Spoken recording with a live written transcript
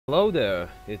Hello there,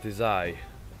 it is I,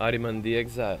 Ariman the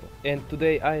Exile, and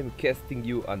today I am casting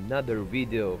you another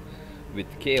video with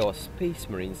Chaos Space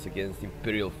Marines against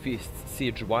Imperial Fist's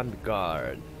Siege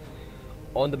Vanguard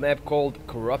on the map called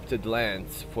Corrupted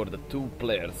Lands for the two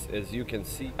players, as you can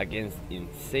see, against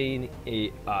insane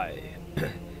AI.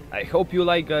 I hope you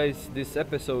like, guys, these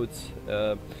episodes,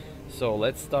 so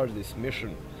let's start this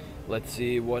mission. Let's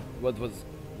see what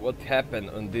happened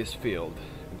on this field.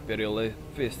 Imperial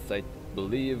Fists, I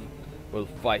believe, will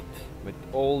fight with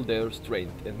all their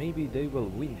strength, and maybe they will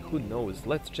win, who knows.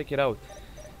 Let's check it out.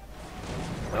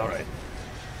 Alright,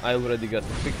 I already got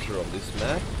a picture of this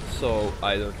map, so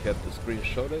I don't have to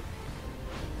screenshot it.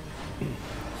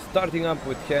 Starting up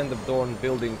with Hand of Dawn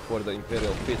building for the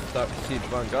Imperial Fist Siege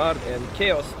Vanguard, and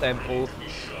Chaos Temple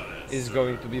is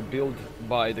going to be built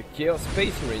by the Chaos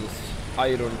Space Marines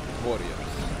Iron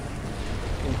Warriors.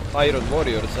 Iron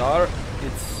Warriors are,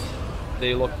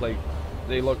 they look like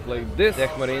this.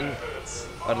 Tech Marine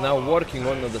are now working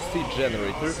on the siege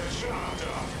generator.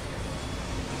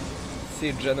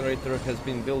 Siege generator has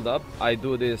been built up. I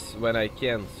do this when I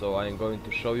can, so I'm going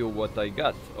to show you what I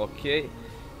got. Okay,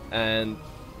 and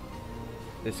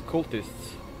these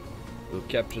cultists will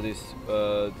capture this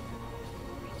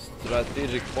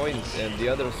strategic point, and the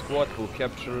other squad will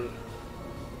capture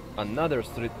another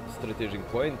strategic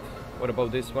point. What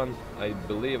about this one? I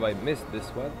believe I missed this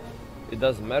one. It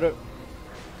doesn't matter.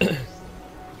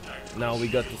 Now we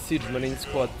got the Siege Marine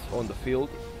squad on the field.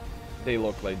 They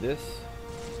look like this.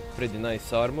 Pretty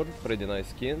nice armor, pretty nice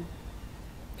skin.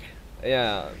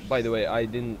 Yeah, by the way, I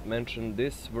didn't mention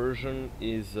this version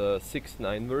is a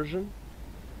 6.9 version.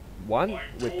 One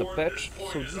with the patch,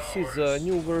 so this is a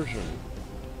new version.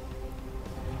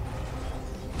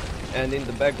 And in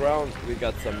the background we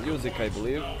got some music, I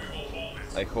believe.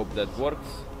 I hope that works.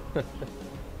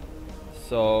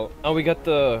 So now we got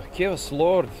the Chaos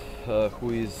Lord,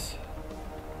 who is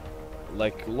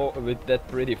like with that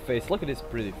pretty face. Look at his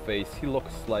pretty face. He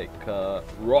looks like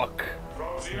Rock.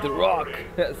 The Rock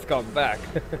has come back.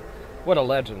 What a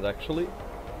legend, actually.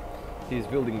 He's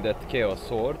wielding that Chaos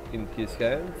Sword in his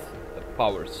hands, the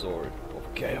Power Sword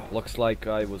of Chaos. Looks like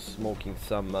I was smoking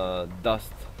some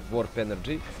dust warp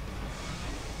energy,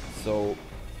 so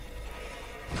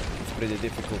it's pretty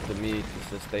difficult to me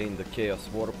to sustain the Chaos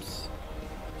Warps.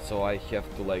 So I have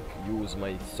to like use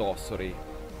my sorcery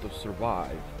to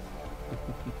survive.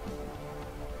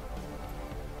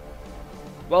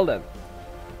 Well then,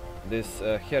 these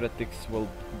heretics will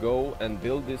go and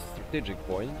build this strategic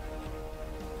point.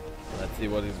 Let's see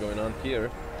what is going on here.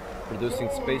 Producing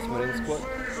Space Marine squad.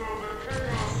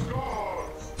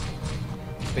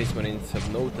 Space Marines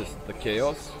have noticed the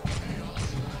chaos.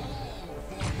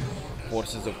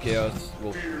 Forces of Chaos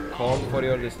will come for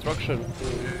your destruction,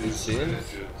 it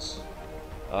seems.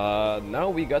 Now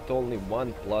we got only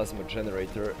one plasma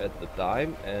generator at the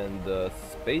time, and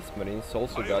Space Marines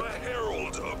also got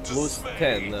plus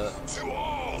 10.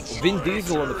 Vin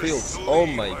Diesel on the field, oh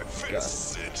my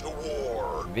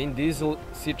god. Vin Diesel,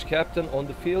 siege captain on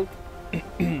the field,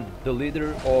 the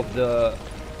leader of the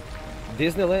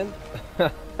Disneyland.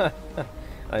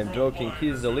 I'm joking,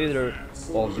 he's the leader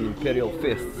of the Imperial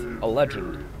Fists, a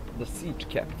legend, the siege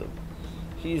captain.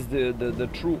 He's the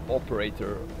true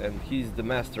operator, and he's the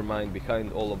mastermind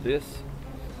behind all of this.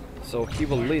 So he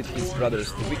will lead his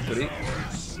brothers to victory.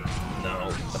 Now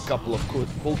a couple of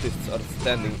cultists are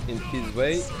standing in his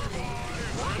way.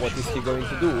 What is he going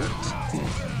to do?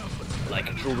 Like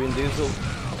a true Vin Diesel,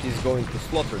 he's going to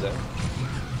slaughter them.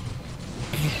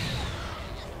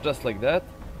 Just like that.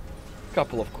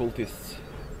 Couple of cultists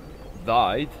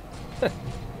died.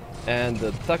 And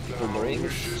the tactical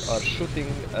marines are shooting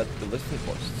at the listening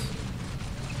posts.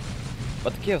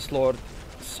 But Chaos Lord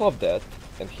saw that,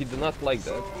 and he did not like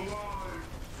that.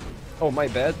 Oh, my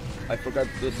bad, I forgot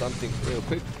to do something real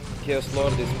quick. Chaos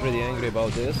Lord is pretty angry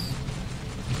about this.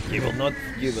 He will not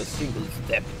give a single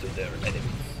step to their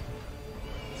enemies.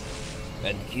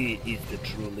 And he is the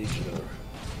true legionnaire.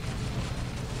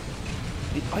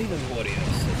 The Iron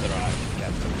Warriors have arrived,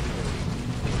 Captain.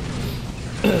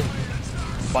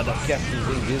 But the Captain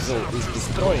Vin Diesel is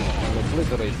destroying and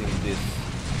obliterating this,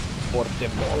 or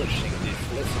demolishing this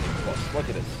listening post. Look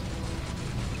at this.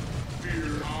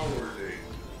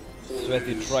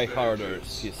 Sweaty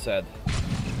tryharders, he said.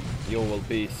 You will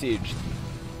be sieged.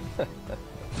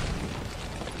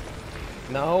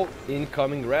 Now,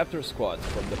 incoming Raptor squad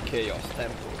from the Chaos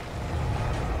Temple.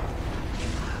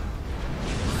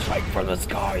 Strike from the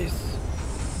skies!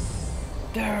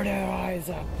 Tear their eyes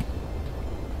up!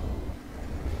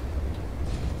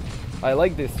 I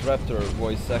like this Raptor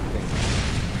voice acting.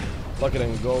 Look at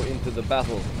him go into the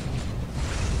battle.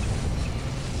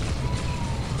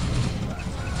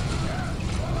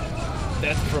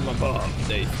 Death from above,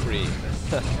 they scream.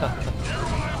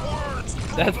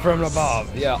 Death from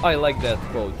above. Yeah, I like that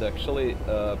quote actually.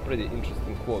 Pretty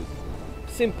interesting quote.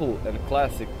 Simple and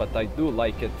classic, but I do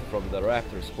like it from the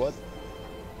Raptor squad.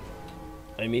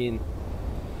 I mean,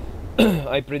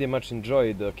 I pretty much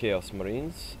enjoy the Chaos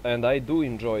Marines, and I do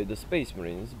enjoy the Space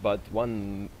Marines, but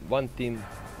one team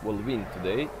will win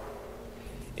today.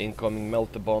 Incoming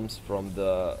melta bombs from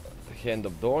the Hand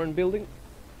of Dawn building.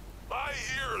 I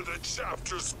hear the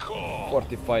chapter's call.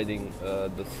 Fortifying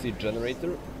the siege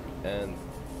generator and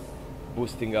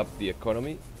boosting up the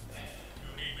economy.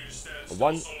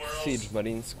 One siege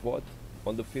marine squad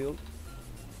on the field.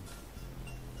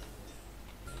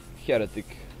 Heretic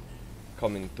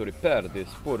coming to repair this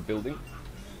poor building.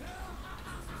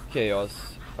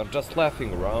 Chaos are just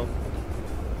laughing around.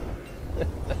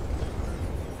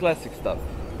 Classic stuff.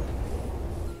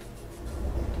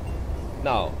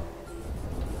 Now,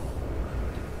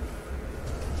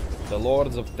 the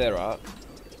Lords of Terra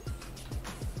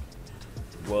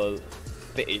will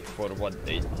pay for what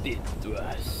they did to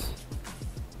us.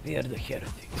 We are the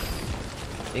heretics.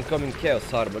 Incoming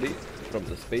Chaos Armory from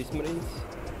the Space Marines.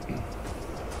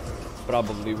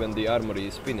 Probably when the armory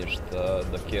is finished,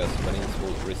 the Chaos Marines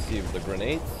will receive the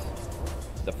grenades,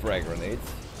 the frag grenades,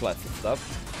 classic stuff.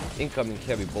 Incoming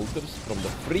heavy bolters from the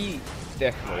free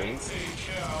Tech Marines.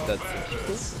 That's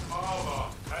interesting.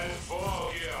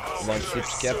 One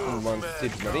siege captain, one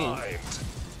siege marine,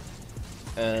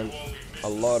 and a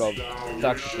lot of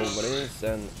tactical marines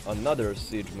and another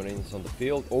siege marines on the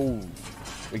field. Oh,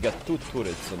 we got two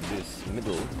turrets on this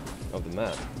middle of the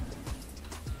map.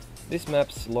 This map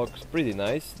looks pretty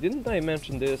nice. Didn't I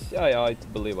mention this? Yeah, I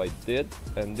believe I did.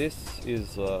 And this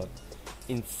is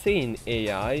insane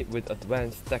AI with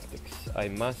advanced tactics. I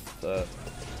must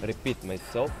repeat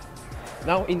myself.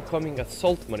 Now incoming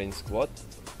assault marine squad,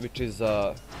 which is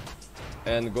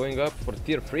and going up for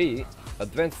tier 3,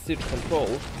 advanced siege control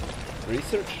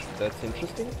research. That's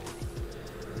interesting.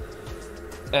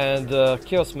 And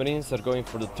Chaos Marines are going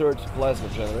for the 3rd plasma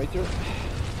generator.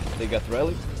 They got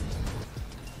relic.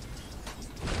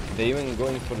 They even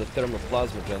going for the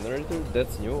thermoplasma generator.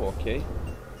 That's new. Okay.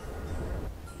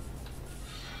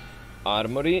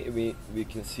 Armory. We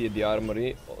can see the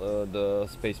armory. The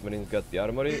Space Marines got the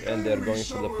armory, and they're going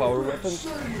for the power weapons,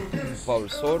 power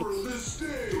swords.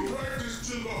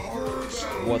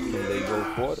 What can they go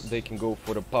for? They can go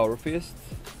for a power fist,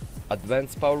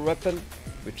 advanced power weapon,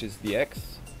 which is the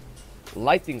X,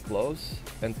 lightning claws,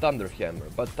 and thunder hammer.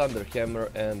 But thunder hammer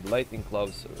and lightning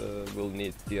claws will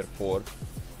need tier 4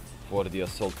 for the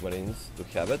assault marines to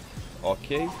have it.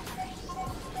 Okay.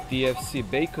 TFC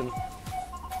Bacon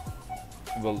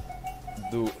will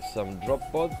do some drop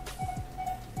pod.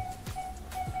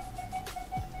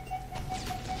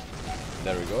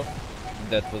 There we go.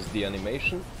 That was the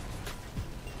animation.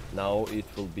 Now it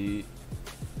will be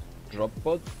drop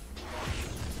pod.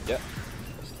 Yeah,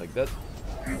 just like that.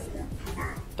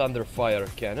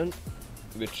 Thunderfire cannon,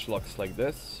 which looks like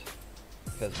this,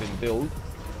 has been built,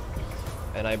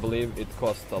 and I believe it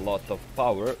costs a lot of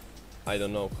power. I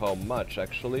don't know how much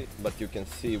actually, but you can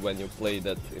see when you play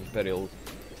that Imperial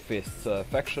Fists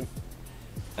faction.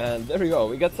 And there we go,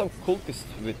 we got some cultists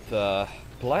with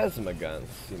plasma guns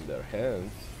in their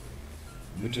hands,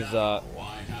 which is I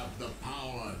have the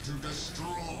power to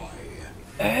destroy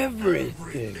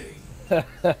everything.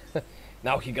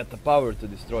 Now he got the power to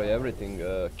destroy everything,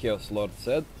 Chaos Lord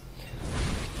said.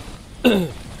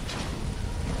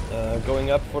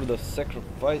 Going up for the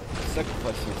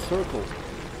sacrificing circle,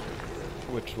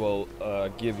 which will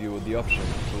give you the option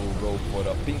to go for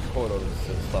pink horrors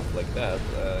and stuff like that,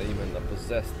 even a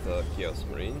possessed Chaos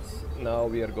Marines. Now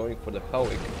we are going for the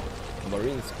Havoc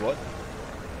Marine squad.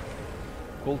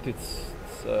 Cultists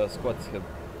squads have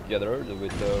gathered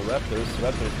with the Raptors.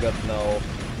 Raptors got now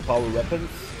power weapons,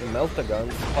 melta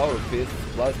guns, power fists,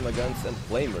 plasma guns and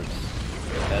flamers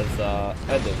as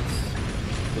add-ons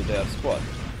to their squad,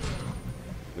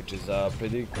 which is a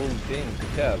pretty cool thing to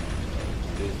have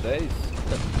these days.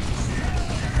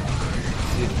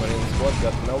 Siege Marine squad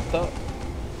got melta,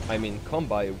 I mean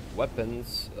combi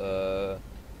weapons,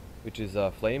 which is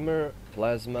a flamer,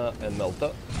 plasma and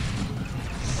melta.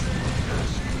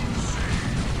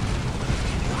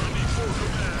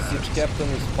 Siege captain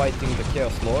is fighting the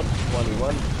Chaos Lord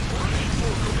 1v1,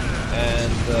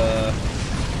 and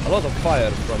a lot of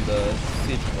fire from the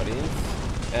Siege Marines,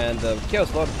 and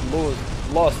Chaos Lord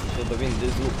lost to the Vin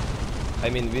Diesel. I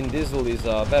mean, Vin Diesel is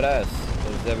a badass,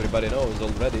 as everybody knows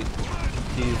already.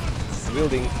 He's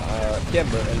wielding a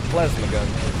hammer and plasma gun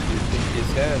in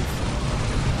his hands.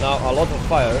 Now a lot of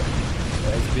fire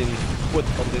has been put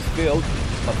on this field,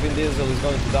 but Vin Diesel is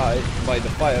going to die by the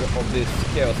fire of this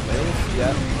Chaos Marines.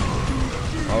 Yeah.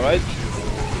 Alright.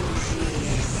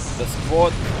 The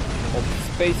squad of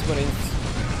Space Marines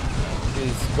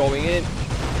is going in.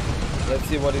 Let's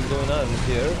see what is going on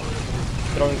here.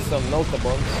 Throwing some Melta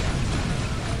bombs.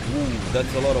 Ooh,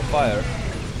 that's a lot of fire.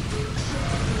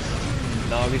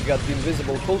 Now we've got the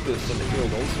invisible cultists on the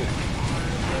field also.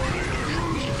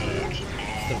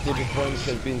 Strategic point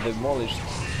has been demolished.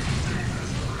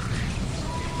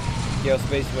 Chaos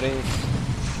Space Marines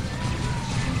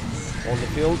on the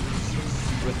field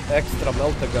with extra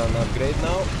Melta gun upgrade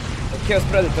now. And Chaos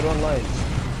Predator online.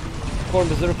 Corn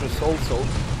Berserkers also.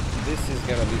 This is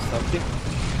gonna be something.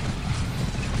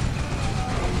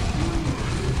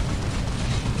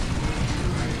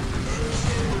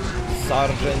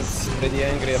 Sergeants pretty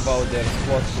angry about their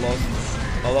squad lost.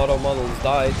 A lot of models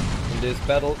died in this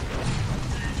battle.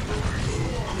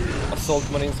 Assault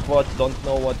Marine squad don't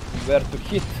know where to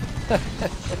hit.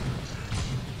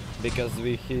 Because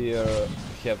we here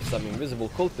have some invisible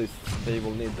cultists, they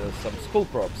will need some skull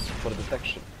props for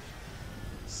detection.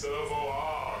 Servo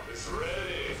arm is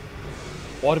ready.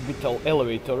 Orbital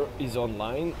elevator is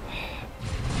online.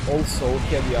 Also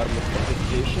heavy armor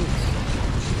fortifications.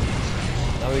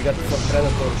 Now we got some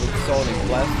Predators with sonic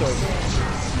blasters,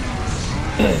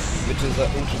 which is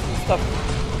interesting stuff.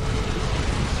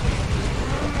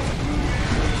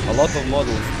 A lot of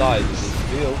models died in this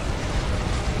field.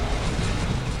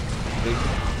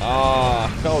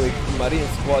 Holy Marine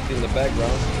squad in the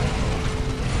background,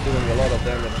 doing a lot of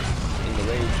damage in the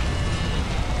range.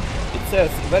 It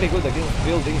says very good against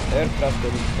building, aircraft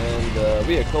and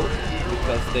vehicle,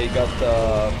 because they got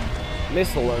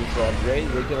missile launcher upgrade.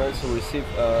 We can also receive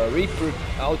Reaper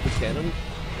autocannon,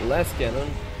 las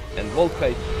cannon, and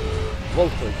Volkite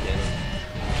cannon,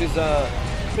 which is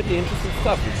pretty interesting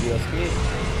stuff if you ask me.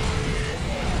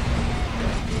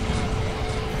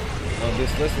 Now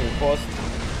this listening post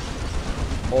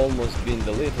almost been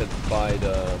deleted by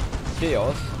the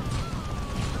Chaos.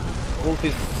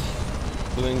 Cultists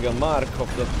doing a mark of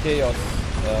the Chaos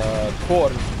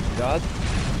Corn God.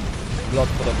 Blood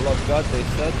for the Blood God, they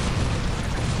said.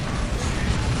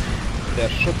 They're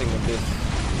shooting at this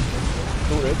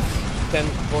turrets. 10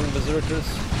 Corn Berserkers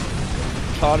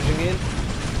charging in,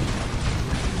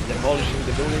 demolishing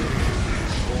the building.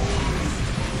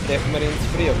 Tech Marines,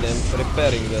 3 of them,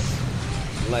 repairing this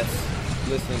last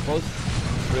listening post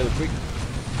real quick.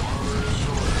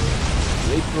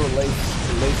 Reaper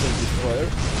laser destroyer.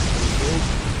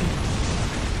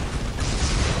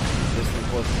 Listening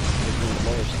post has been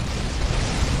demolished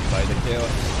by the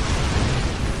Chaos.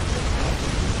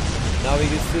 Now we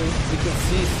can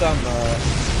see some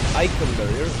icon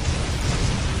barrier,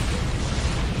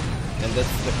 and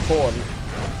that's the Corn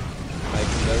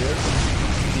icon barrier.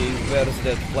 See where's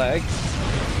that flag.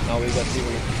 Now we got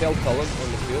even Hell Talon on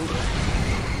the field,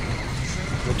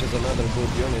 which is another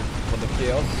good unit for the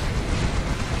Chaos.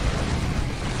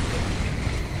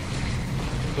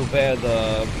 Too bad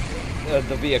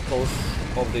the vehicles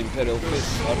of the Imperial Fist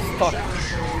are stuck.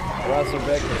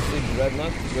 Razorback and Siege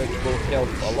Dreadnought, which will help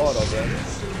a lot of them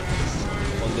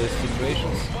on these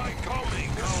situations.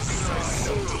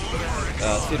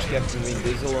 Siege Captain Vin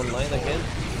Diesel online again.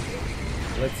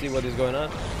 Let's see what is going on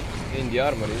in the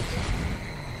armories.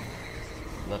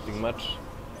 Nothing much.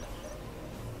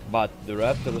 But the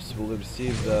Raptors will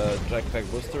receive the Jackpack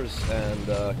boosters, and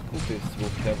Cultists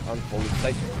will have Unholy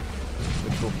Sight,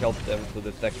 which will help them to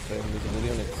detect invisible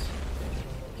units.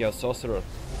 Chaos Sorcerer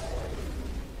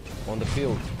on the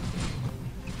field.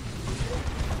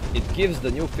 It gives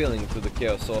the new feeling to the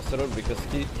Chaos Sorcerer, because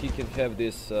he can have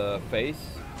this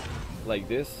face like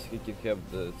this. He can have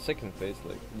the second face,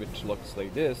 which looks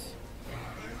like this.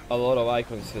 A lot of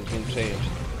icons has been changed.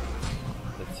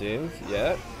 That seems,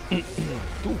 yeah. 2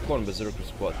 Corn Berserker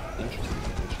squad. Interesting.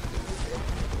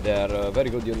 They are very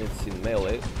good units in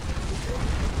melee.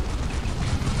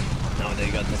 Now they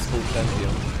got the Skull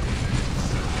Champion.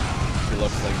 He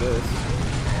looks like this.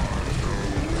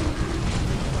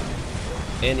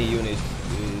 Any unit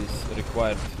is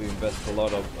required to invest a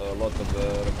lot of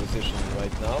requisition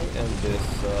right now, and this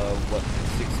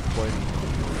 6.0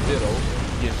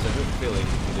 gives a good feeling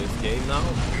to this game now.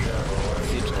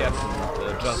 Siege Captain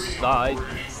just died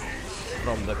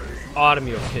from the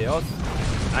army of Chaos.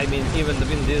 I mean, even the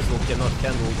Vin Diesel cannot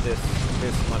handle this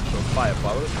much of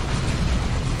firepower.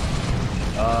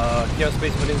 Chaos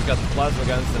Space Marines got plasma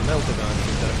guns and melta guns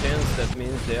in their hands. That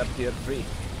means they are tier 3.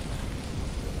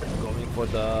 Going for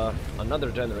another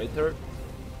generator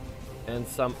and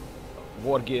some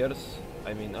war gears.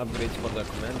 I mean, upgrades for the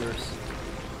commanders.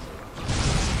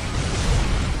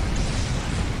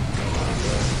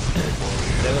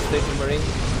 Devastator Marine.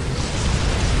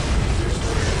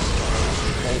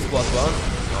 All squad 1,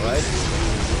 alright.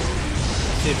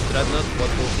 Siege Dreadnought,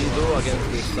 what will he do against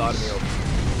this army of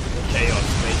Chaos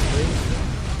Space Marines?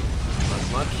 Not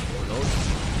much, who knows.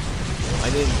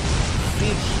 I mean,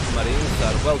 Siege Marines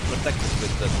are well protected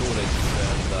with the turrets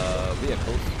and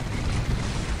vehicles.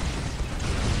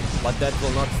 But that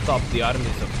will not stop the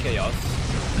armies of Chaos.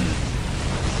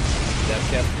 They're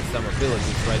casting some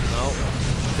abilities right now,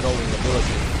 throwing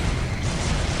abilities.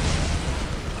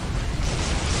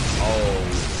 Oh,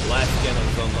 last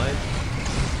cannons online.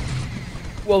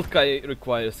 Worldkai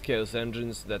requires Chaos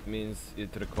Engines, that means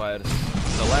it requires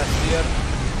the last tier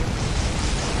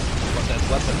for that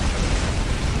weapon.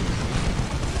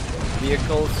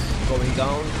 Vehicles going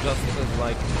down just as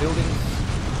like buildings.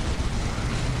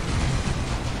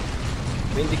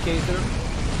 Vindicator,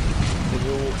 the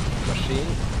new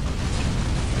machine.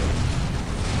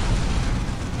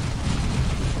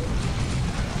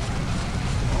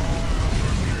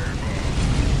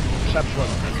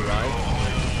 Chaplain has arrived.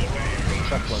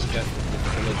 Chaplain casted with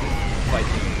abilities,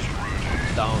 fighting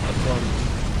down the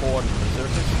Horde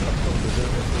Berserkers. The Horde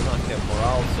Berserkers do not have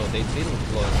morale, so they didn't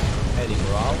lose any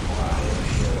morale.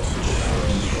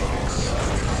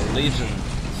 Legion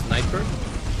Sniper.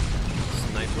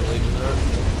 Sniper Legionnaire.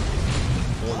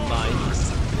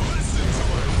 1-9.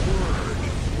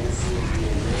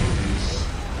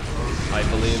 I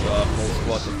believe a whole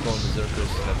squad of Horde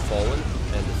Berserkers have fallen,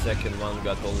 and the second one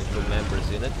got only 2 members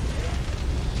in it.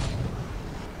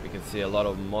 We can see a lot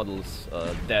of models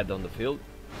dead on the field.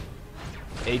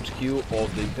 HQ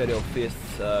of the Imperial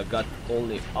Fists got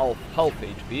only half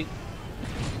HP.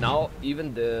 Now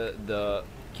even the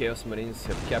Chaos Marines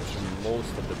have captured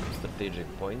most of the strategic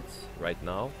points right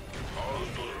now.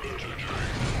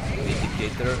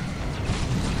 Vindicator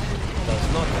does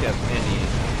not have any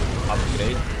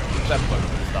upgrade. Chaplain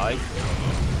has died.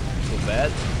 Too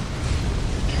bad.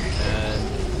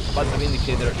 But the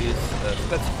Vindicator is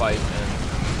specified and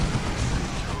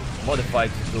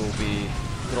modified to be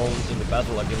thrown in the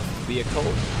battle against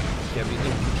vehicles, heavy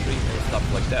infantry and stuff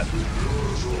like that.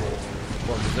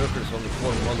 For Berserkers, only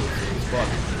 4 models in the squad,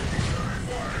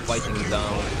 fighting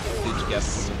down Siege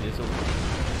Captain Diesel.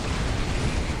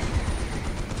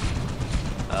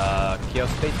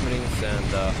 Chaos Space Marines and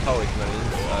Howitz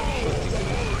Marines are shooting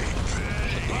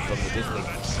from the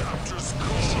distance.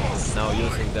 Now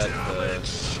using that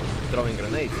throwing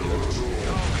grenades here.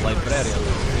 Librarian on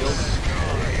the field.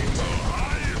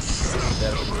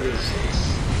 They're confused.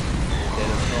 They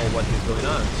don't know what is going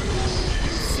on.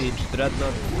 Siege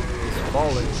Dreadnought is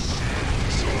falling.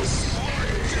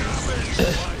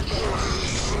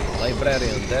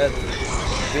 Librarian dead.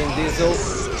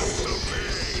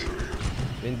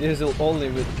 Vin Diesel only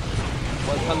with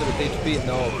 100 HP.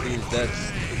 No, he's dead.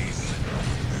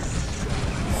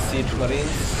 Siege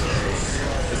Marines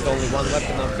with only 1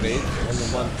 weapon upgrade, only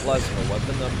 1 plasma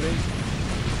weapon upgrade.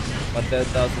 But that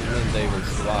doesn't mean they will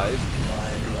survive.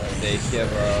 They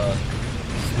have a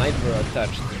sniper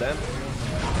attached to them.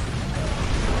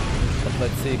 But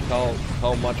let's see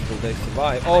how much will they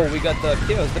survive. Oh, we got the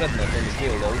Chaos Dreadnought on the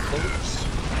field also.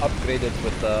 Upgraded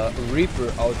with the Reaper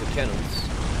autocannons.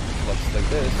 Looks like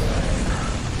this.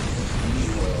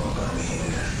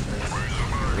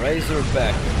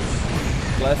 Razorback.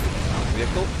 Classic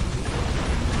vehicle.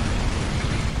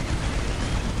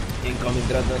 Incoming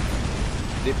Dreadnought.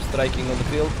 Deep striking on the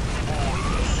field.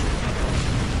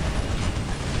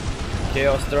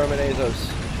 Chaos Terminators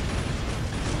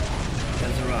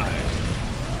has arrived.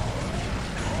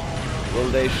 Will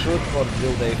they shoot or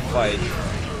will they fight?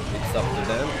 It's up to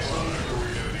them.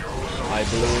 I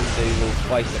believe they will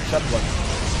fight the Chaplain.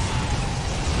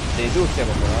 They do have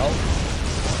a morale.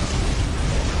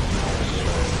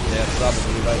 They are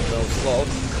probably right now slowed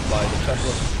by the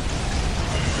Chaplain.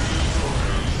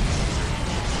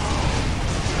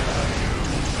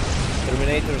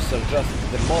 Terminators are just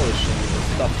demolishing the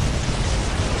stuff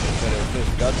Imperial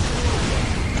Fist got.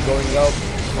 Going out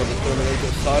for the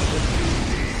Terminator Sergeant.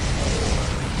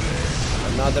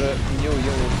 Another new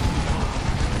unit.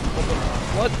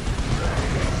 What?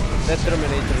 That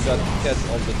Terminator got hit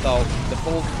on the Tau. The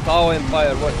whole Tau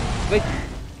Empire. What? Wait!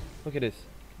 Look at this.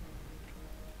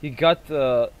 He got.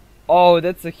 Oh,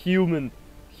 that's a human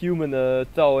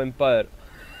Tau Empire.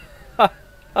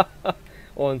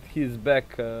 On his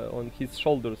back, on his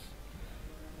shoulders.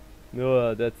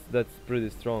 No, that's pretty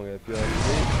strong. If you ask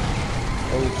me.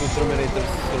 Only 2 Terminators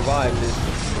survived this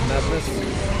madness.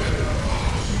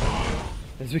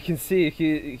 As we can see,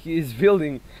 he is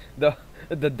building the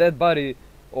dead body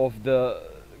of the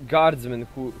guardsman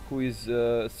who is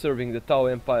serving the Tau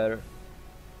Empire.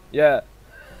 Yeah.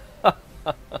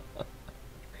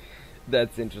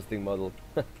 That's interesting model.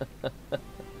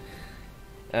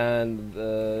 And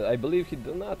I believe he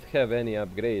do not have any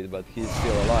upgrade, but he's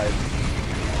still alive.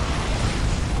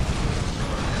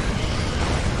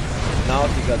 Now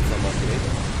he got some upgrade.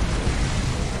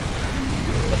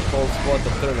 The whole squad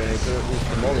of Terminator is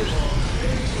demolished.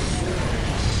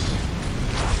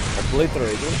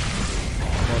 Obliterated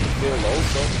on the field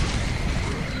also.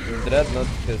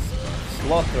 Dreadnought has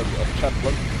slaughtered a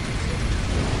chaplain.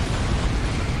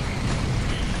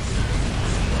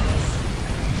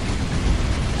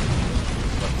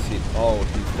 Let's see. Oh,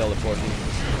 he's teleporting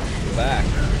back.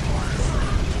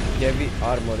 Heavy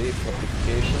armory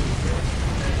fortification.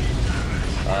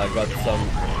 Got some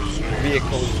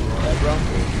vehicles in the background.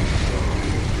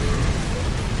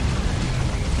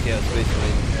 Yeah, Space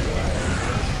Marine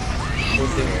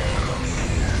shooting.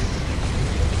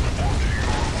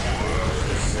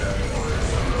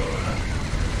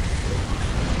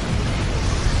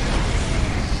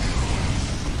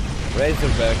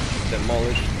 Razorback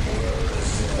demolished.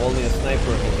 Only a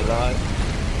sniper is alive,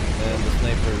 and the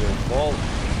sniper will fall.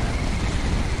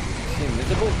 Is he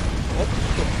invisible? What?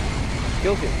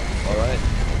 Kill him. Alright,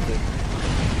 that's it.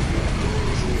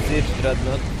 Siege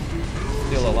Dreadnought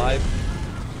still alive.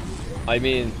 I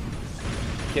mean,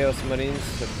 Chaos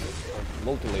Marines have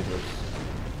multilators.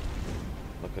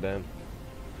 Look at them.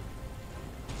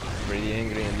 Pretty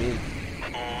angry and mean.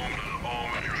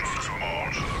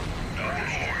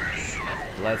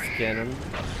 Last cannon.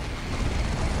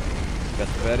 Got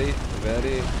very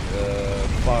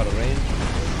far range.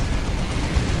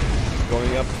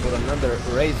 Going up for another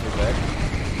Razorback.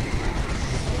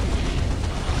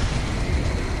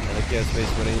 And the Chaos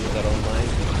Space Marines are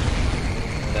online.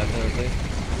 Definitely.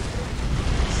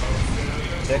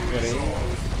 Tech Marines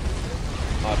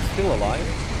are still alive.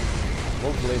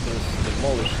 Multilators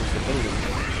demolished the building.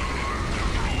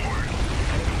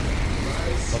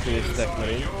 Look at this Tech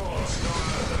Marine.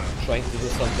 Trying to do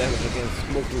some damage against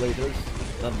multilators.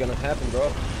 Not gonna happen, bro.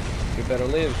 You better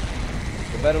live.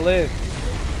 You better live.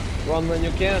 Run when you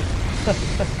can.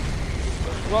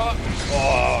 Run.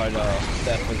 Oh no,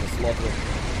 that was a slaughter.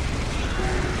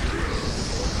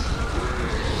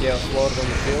 Chaos Lord on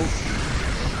the field.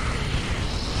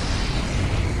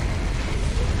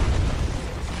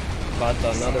 But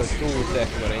another 2 Tech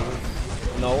Marines.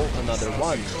 No, another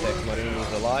 1 Tech Marine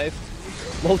is alive.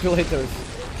 Multilators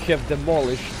have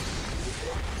demolished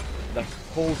the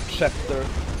whole chapter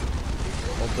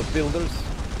of the builders.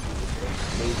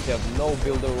 They have no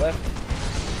builder left.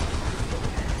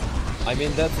 I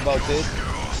mean, that's about it.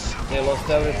 They lost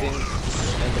everything,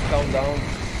 and the countdown.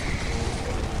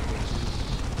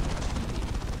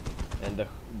 And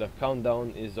the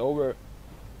countdown is over.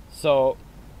 So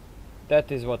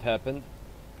that is what happened.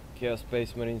 Chaos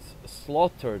Space Marines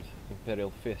slaughtered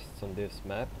Imperial fists on this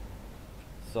map.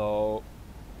 So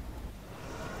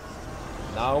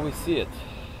now we see it.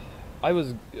 I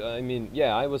was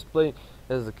playing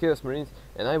as the Chaos Marines,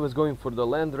 and I was going for the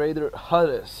Land Raider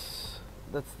Hades.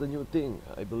 That's the new thing,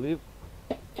 I believe.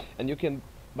 And you can,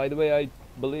 by the way, I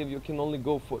believe you can only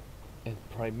go for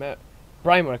Primarch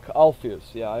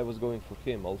Alpheus. Yeah, I was going for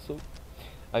him also.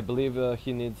 I believe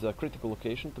he needs a critical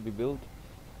location to be built,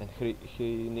 and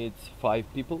he needs 5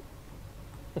 people,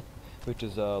 which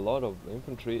is a lot of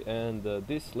infantry. And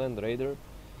this Land Raider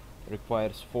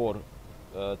requires 4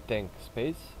 tank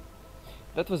space.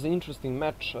 That was an interesting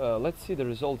match. Let's see the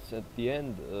results at the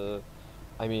end.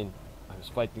 I mean, I was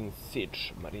fighting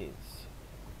Siege Marines,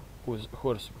 who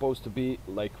are supposed to be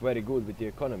like very good with the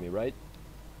economy, right?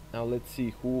 Now let's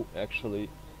see who actually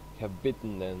have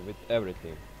beaten them with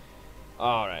everything.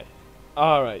 Alright.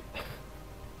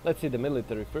 Let's see the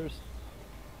military first.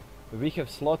 We have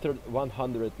slaughtered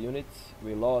 100 units.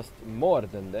 We lost more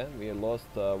than that. We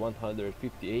lost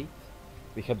 158.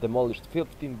 We have demolished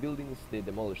 15 buildings. They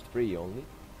demolished 3 only.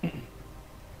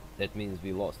 That means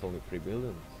we lost only 3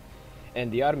 buildings.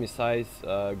 And the army size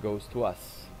goes to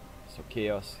us. So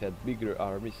Chaos had bigger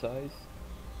army size.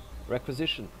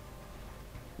 Requisition.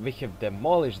 We have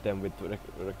demolished them with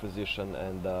requisition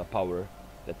and power.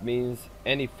 That means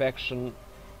any faction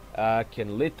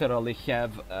can literally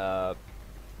have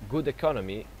good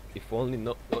economy if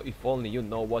only you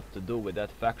know what to do with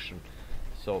that faction.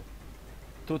 So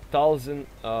 2000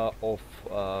 of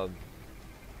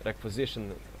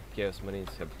requisition Chaos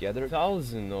Marines have gathered,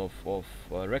 1000 of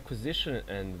requisition,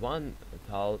 and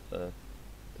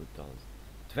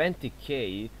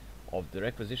 20k of the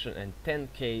requisition and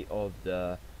 10k of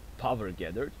the power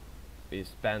gathered. We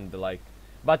spent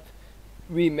but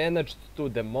we managed to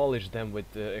demolish them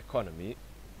with the economy,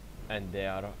 and they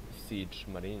are Siege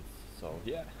Marines. So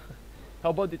yeah. How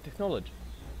about the technology?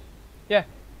 Yeah,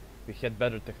 We had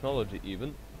better technology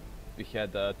even. We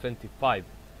had 25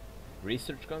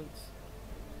 research guns,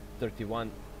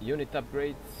 31 unit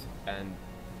upgrades, and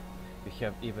we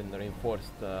have even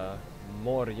reinforced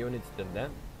more units than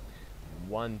them,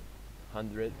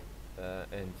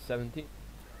 170,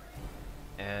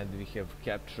 and we have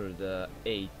captured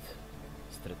 8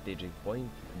 strategic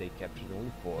points. They captured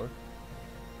only 4.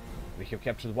 We have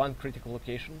captured 1 critical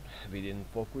location. We didn't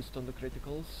focus on the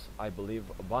criticals. I believe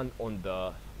one on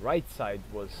the right side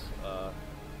was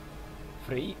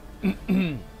free,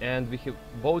 and we have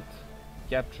both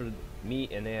captured, me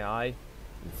and AI,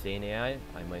 insane AI,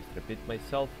 I must repeat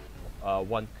myself,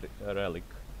 1 relic.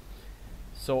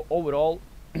 So overall,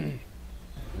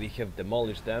 we have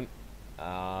demolished them,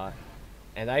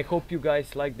 and I hope you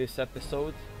guys like this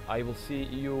episode. I will see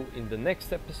you in the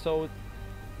next episode,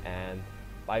 and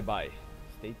bye bye.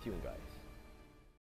 Stay tuned, guys.